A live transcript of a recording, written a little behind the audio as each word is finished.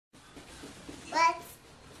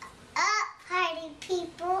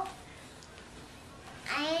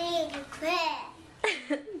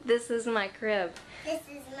This is my crib. This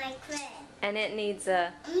is my crib. And it needs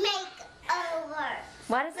a makeover.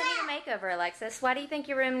 Why does it need a makeover, Alexis? Why do you think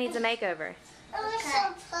your room needs a makeover?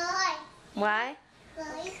 Why?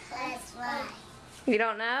 That's why. You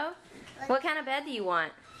don't know? What kind of bed do you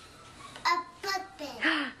want? A bunk bed.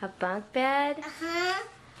 A bunk bed? Uh-huh.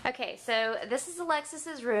 Okay, so this is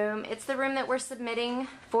Alexis's room. It's the room that we're submitting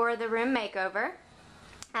for the room makeover.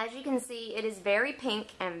 As you can see, it is very pink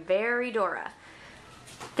and very Dora.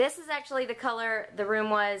 This is actually the color the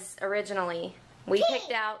room was originally. We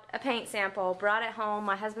picked out a paint sample, brought it home.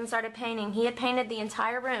 My husband started painting. He had painted the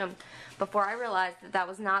entire room before I realized that that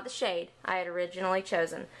was not the shade I had originally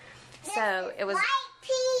chosen. So it was light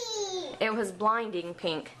pink. It was blinding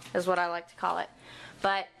pink, is what I like to call it.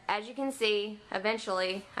 But as you can see,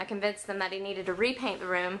 eventually I convinced him that he needed to repaint the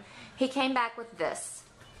room. He came back with this.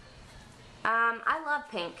 I love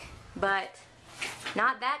pink, but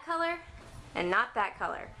not that color and not that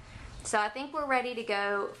color. So I think we're ready to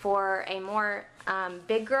go for a more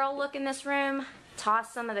big girl look in this room,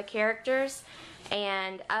 toss some of the characters,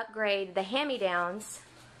 and upgrade the hand-me-downs,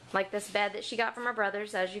 like this bed that she got from her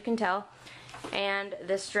brothers, as you can tell, and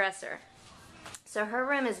this dresser. So her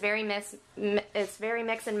room is very mix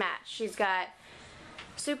and match. She's got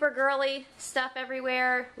super girly stuff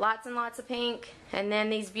everywhere, lots and lots of pink, and then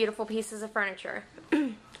these beautiful pieces of furniture.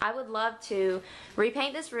 I would love to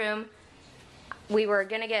repaint this room. We were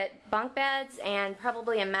gonna get bunk beds and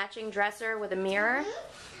probably a matching dresser with a mirror.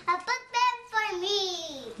 A bunk bed for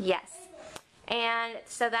me. Yes. And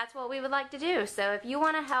so that's what we would like to do. So if you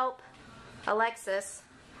want to help Alexis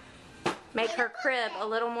make her crib a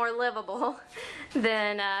little more livable,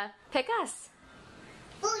 then pick us.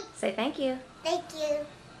 Say thank you. Thank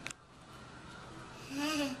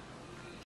you.